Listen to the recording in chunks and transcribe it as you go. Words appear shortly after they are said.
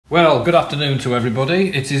Well, good afternoon to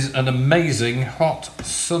everybody. It is an amazing, hot,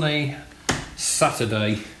 sunny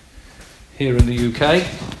Saturday here in the UK.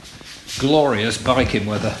 Glorious biking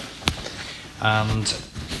weather. And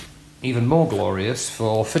even more glorious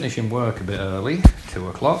for finishing work a bit early, 2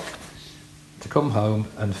 o'clock, to come home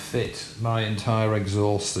and fit my entire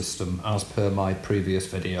exhaust system as per my previous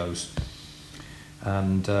videos.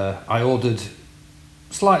 And I ordered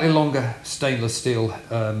slightly longer stainless steel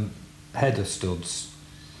header studs,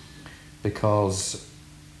 because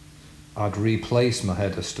I'd replaced my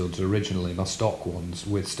header studs originally, my stock ones,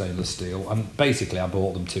 with stainless steel, and basically I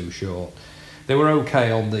bought them too short. They were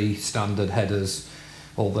okay on the standard headers,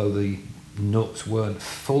 although the nuts weren't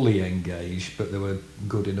fully engaged, but they were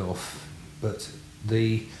good enough. But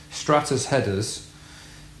the Stratus headers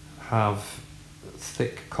have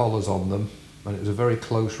thick collars on them, and it was a very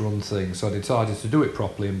close run thing, so I decided to do it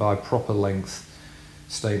properly and buy proper length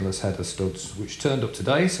stainless header studs, which turned up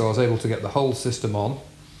today, so I was able to get the whole system on.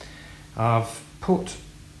 I've put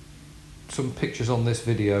some pictures on this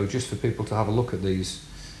video just for people to have a look at these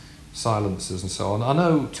silencers and so on. I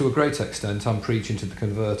know to a great extent I'm preaching to the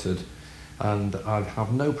converted, and I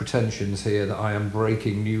have no pretensions here that I am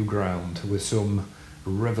breaking new ground with some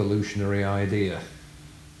revolutionary idea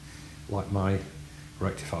like my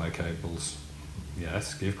rectifier cables.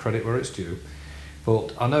 Yes, give credit where it's due,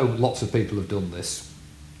 but I know lots of people have done this.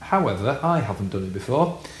 However, I haven't done it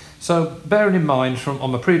before, so bearing in mind from on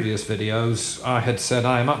my previous videos I had said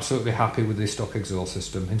I am absolutely happy with this stock exhaust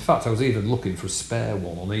system. In fact, I was even looking for a spare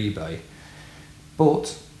one on eBay,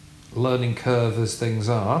 but learning curve as things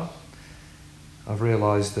are, I've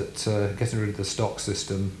realised that getting rid of the stock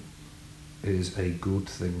system is a good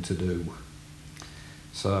thing to do.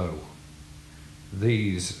 So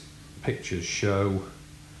these pictures show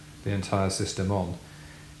the entire system on.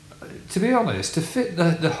 To be honest, to fit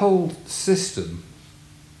the whole system,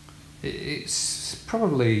 it's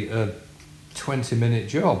probably a 20-minute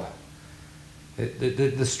job.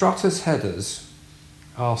 The Stratus headers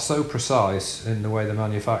are so precise in the way they're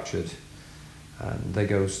manufactured, and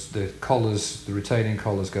the collars, the retaining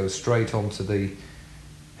collars, go straight onto the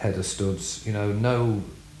header studs. You know, no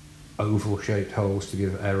oval-shaped holes to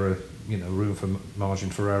give error, you know, room for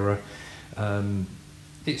margin for error.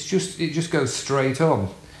 It just goes straight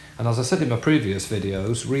on. And as I said in my previous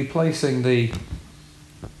videos, replacing the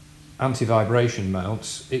anti-vibration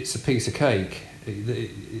mounts, it's a piece of cake.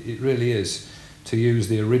 It really is, to use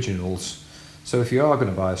the originals. So if you are going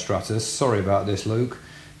to buy a Stratus, sorry about this, Luke,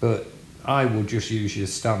 but I will just use your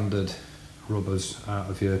standard rubbers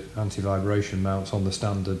out of your anti-vibration mounts on the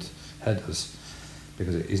standard headers,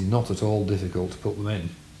 because it is not at all difficult to put them in.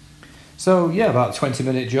 So yeah, about a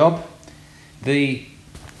 20-minute job. The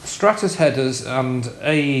Stratus headers and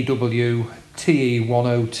AEW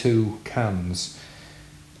TE102 cans.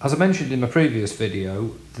 As I mentioned in my previous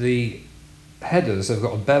video, the headers have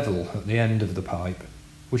got a bevel at the end of the pipe,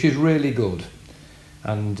 which is really good,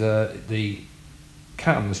 and the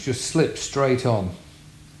cans just slip straight on.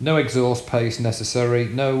 No exhaust paste necessary,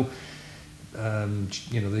 no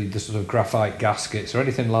you know, the sort of graphite gaskets or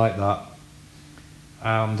anything like that.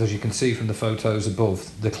 And as you can see from the photos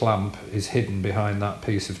above, the clamp is hidden behind that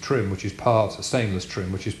piece of trim, which is stainless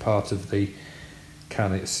trim, which is part of the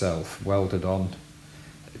can itself, welded on.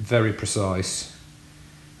 Very precise.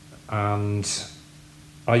 And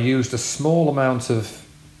I used a small amount of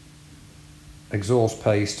exhaust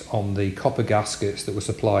paste on the copper gaskets that were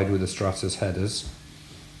supplied with the Stratus headers.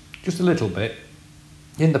 Just a little bit.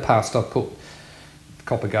 In the past I've put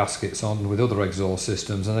copper gaskets on with other exhaust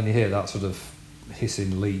systems, and then you hear that sort of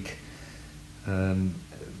hissing leak. I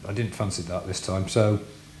didn't fancy that this time, so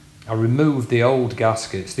I removed the old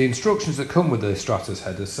gaskets. The instructions that come with the Stratus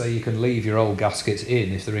headers say you can leave your old gaskets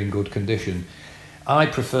in if they're in good condition. I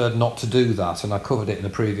preferred not to do that, and I covered it in a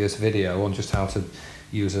previous video on just how to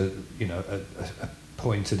use a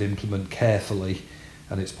pointed implement carefully,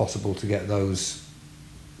 and it's possible to get those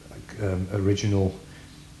original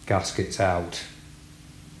gaskets out,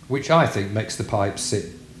 which I think makes the pipe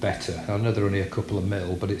sit better. I know they're only a couple of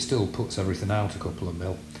mil, but it still puts everything out a couple of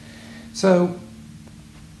mil. So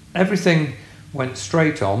everything went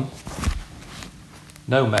straight on,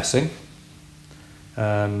 no messing.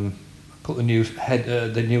 Put the new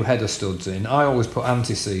header studs in. I always put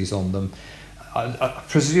anti-seize on them. I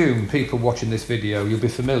presume people watching this video, you'll be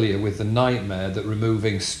familiar with the nightmare that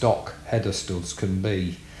removing stock header studs can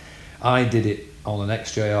be. I did it on an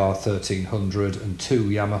XJR 1300 and 2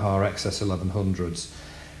 Yamaha XS 1100s.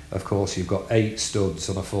 Of course, you've got 8 studs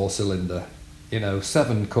on a 4-cylinder. You know,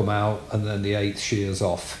 7 come out and then the 8th shears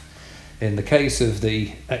off. In the case of the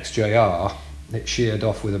XJR, it sheared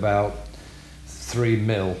off with about 3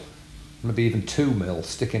 mil, maybe even 2 mil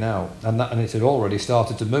sticking out, and it had already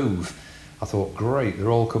started to move. I thought, great,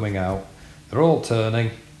 they're all coming out, they're all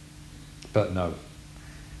turning, but no.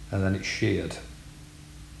 And then it sheared.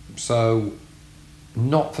 So,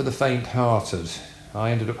 not for the faint-hearted.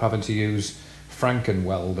 I ended up having to use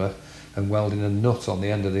Franken-welder and welding a nut on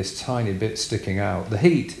the end of this tiny bit sticking out. The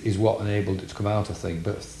heat is what enabled it to come out, I think,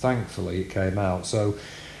 but thankfully it came out. So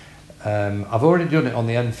I've already done it on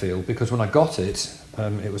the Enfield, because when I got it,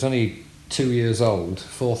 it was only 2 years old,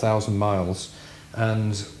 4,000 miles,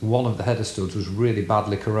 and one of the header studs was really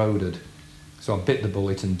badly corroded. So I bit the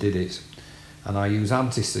bullet and did it. And I use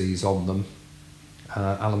anti-seize on them,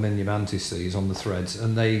 aluminium anti-seize on the threads,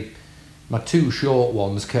 and my 2 short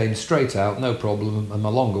ones came straight out, no problem, and my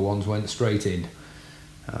longer ones went straight in.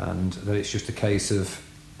 And then it's just a case of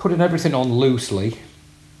putting everything on loosely,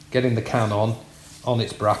 getting the can on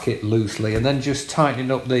its bracket loosely, and then just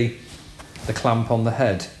tightening up the clamp on the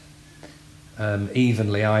head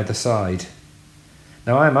evenly either side.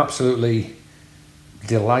 Now I'm absolutely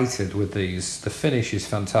delighted with these. The finish is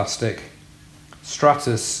fantastic.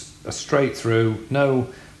 Stratus are straight through, no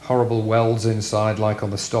horrible welds inside like on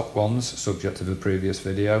the stock ones, subject to the previous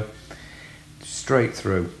video. Straight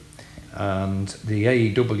through. And the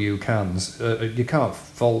AEW cans, you can't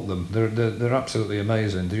fault them. They're absolutely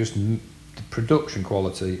amazing. The production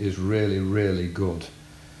quality is really, really good.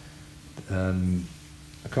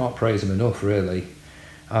 I can't praise them enough, really.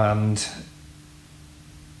 And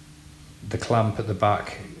the clamp at the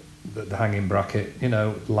back, the hanging bracket, you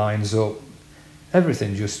know, lines up.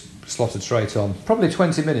 Everything just slotted straight on. Probably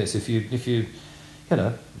 20 minutes if you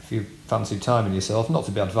fancied timing yourself. Not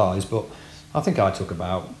to be advised, but I think I took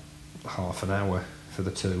about half an hour for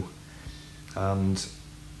the 2. And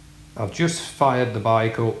I've just fired the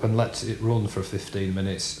bike up and let it run for 15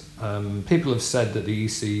 minutes. People have said that the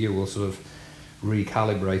ECU will sort of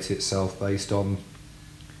recalibrate itself based on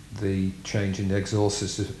the change in the exhaust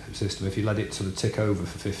system if you let it sort of tick over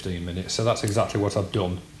for 15 minutes. So that's exactly what I've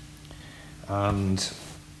done. And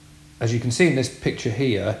as you can see in this picture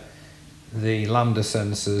here, the lambda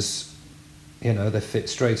sensors, you know, they fit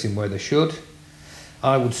straight in where they should.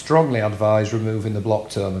 I would strongly advise removing the block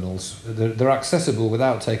terminals. They're accessible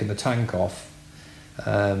without taking the tank off,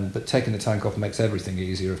 but taking the tank off makes everything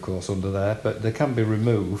easier, of course, under there, but they can be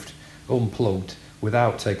removed, unplugged,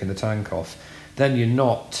 without taking the tank off. Then you're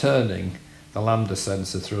not turning the lambda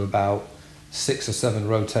sensor through about 6 or 7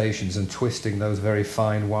 rotations and twisting those very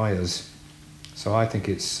fine wires. So I think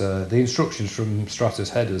it's the instructions from Stratus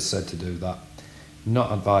headers said to do that.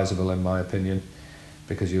 Not advisable in my opinion,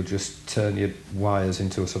 because you'll just turn your wires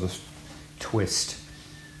into a sort of twist.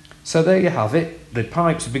 So there you have it. The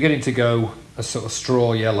pipes are beginning to go a sort of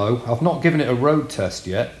straw yellow. I've not given it a road test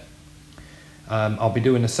yet. I'll be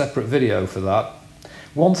doing a separate video for that.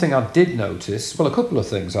 One thing I did notice, well, a couple of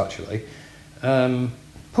things actually,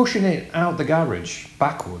 pushing it out the garage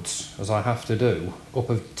backwards, as I have to do, up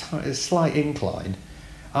a slight incline,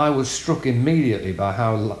 I was struck immediately by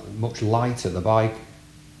how much lighter the bike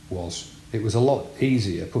was. It was a lot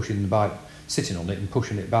easier pushing the bike, sitting on it and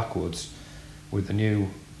pushing it backwards with the new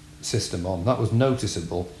system on. That was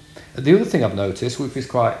noticeable. The other thing I've noticed, which is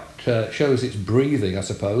quite shows its breathing, I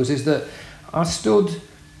suppose, is that I stood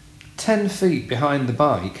 10 feet behind the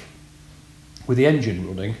bike with the engine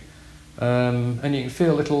running, and you can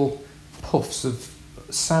feel little puffs of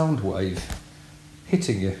sound wave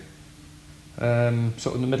hitting you, sort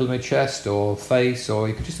of in the middle of my chest or face, or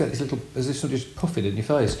you could just get this little, as if something just puffing in your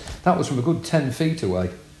face. That was from a good 10 feet away.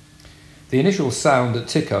 The initial sound at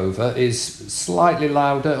tick over is slightly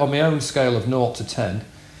louder. On my own scale of 0 to 10,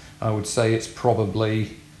 I would say it's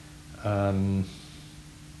probably a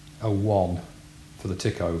 1 for the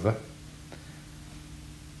tick over.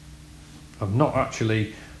 I've not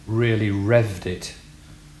actually really revved it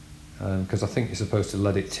because I think you're supposed to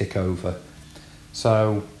let it tick over.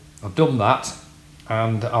 So I've done that,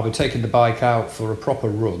 and I'll be taking the bike out for a proper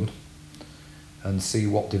run and see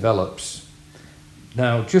what develops.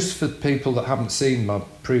 Now, just for people that haven't seen my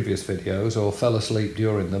previous videos or fell asleep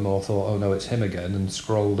during them or thought, oh no, it's him again, and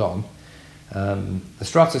scrolled on, the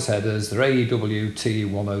Stratus headers, they're AEW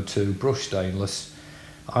T102 brushed stainless.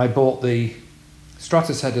 I bought the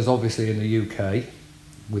Stratus headers obviously in the UK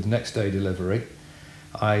with next day delivery.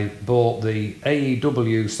 I bought the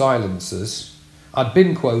AEW silencers. I'd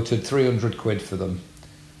been quoted 300 quid for them,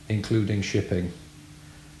 including shipping.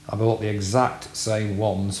 I bought the exact same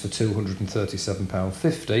ones for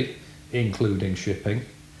 £237.50, including shipping.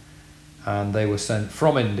 And they were sent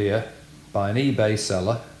from India by an eBay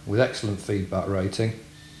seller with excellent feedback rating.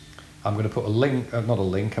 I'm going to put a link, not a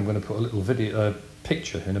link, I'm going to put a little video,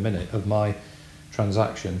 picture in a minute of my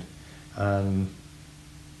transaction.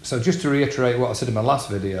 So just to reiterate what I said in my last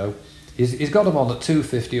video, he's got them on at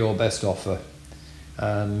 $250 or best offer.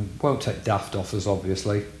 Won't take daft offers,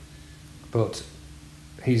 obviously, but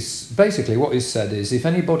he's basically, what he's said is, if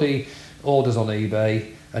anybody orders on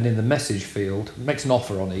eBay and in the message field, makes an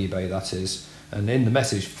offer on eBay that is, and in the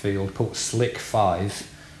message field put Slick 5,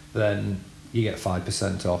 then you get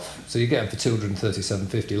 5% off. So you get them for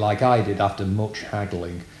 $237.50, like I did after much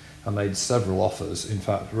haggling. I made several offers, in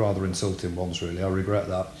fact rather insulting ones really, I regret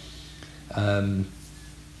that.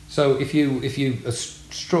 So if you are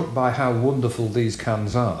struck by how wonderful these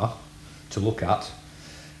cans are to look at,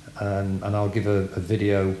 and I'll give a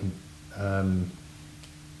video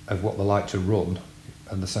of what they like to run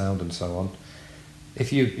and the sound and so on.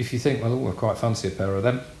 If you think, well, I quite fancy a pair of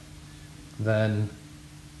them, then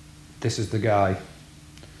this is the guy.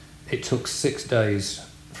 It took 6 days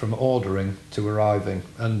from ordering to arriving,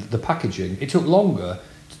 and the packaging, it took longer,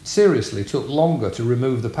 seriously took longer to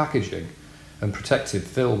remove the packaging and protective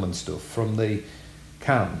film and stuff from the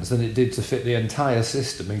cans than it did to fit the entire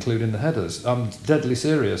system, including the headers. I'm deadly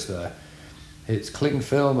serious there. It's cling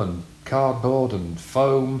film and cardboard and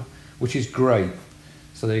foam, which is great.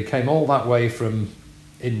 So they came all that way from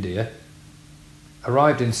India,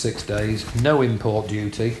 arrived in 6 days, no import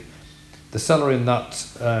duty. The seller in that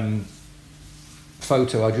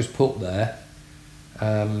photo I just put there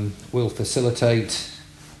will facilitate,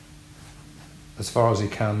 as far as he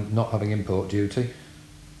can, not having import duty.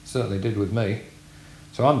 Certainly did with me.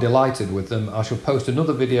 So I'm delighted with them. I shall post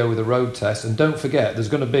another video with a road test, and don't forget there's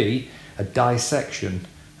going to be a dissection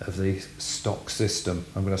of the stock system.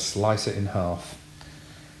 I'm going to slice it in half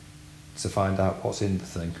to find out what's in the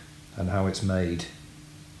thing and how it's made.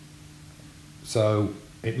 So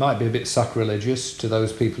it might be a bit sacrilegious to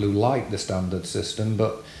those people who like the standard system,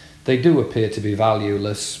 but they do appear to be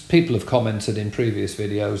valueless. People have commented in previous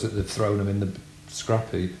videos that they've thrown them in the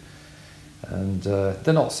scrap heap, and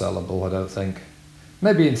they're not sellable, I don't think.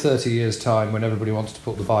 Maybe in 30 years time, when everybody wants to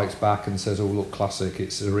put the bikes back and says, oh look, classic,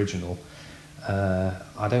 it's original,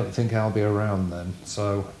 I don't think I'll be around then,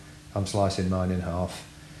 so I'm slicing mine in half.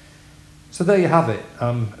 So there you have it.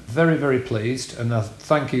 I'm very, very pleased, and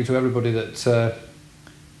thank you to everybody that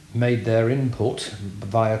made their input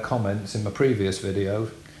via comments in my previous video,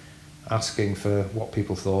 asking for what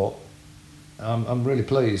people thought. I'm really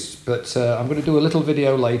pleased, but I'm going to do a little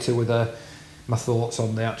video later with my thoughts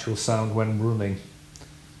on the actual sound when running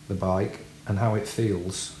the bike and how it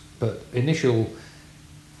feels. But initial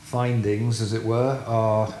findings, as it were,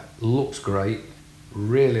 are looks great,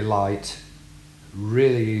 really light,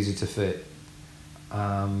 really easy to fit. So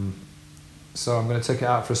I'm going to take it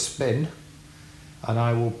out for a spin, and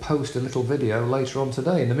I will post a little video later on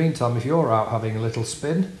today. In the meantime, if you're out having a little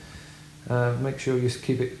spin, make sure you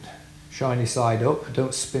keep it shiny side up,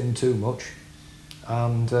 don't spin too much,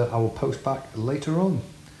 and I will post back later on.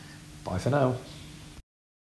 Bye for now.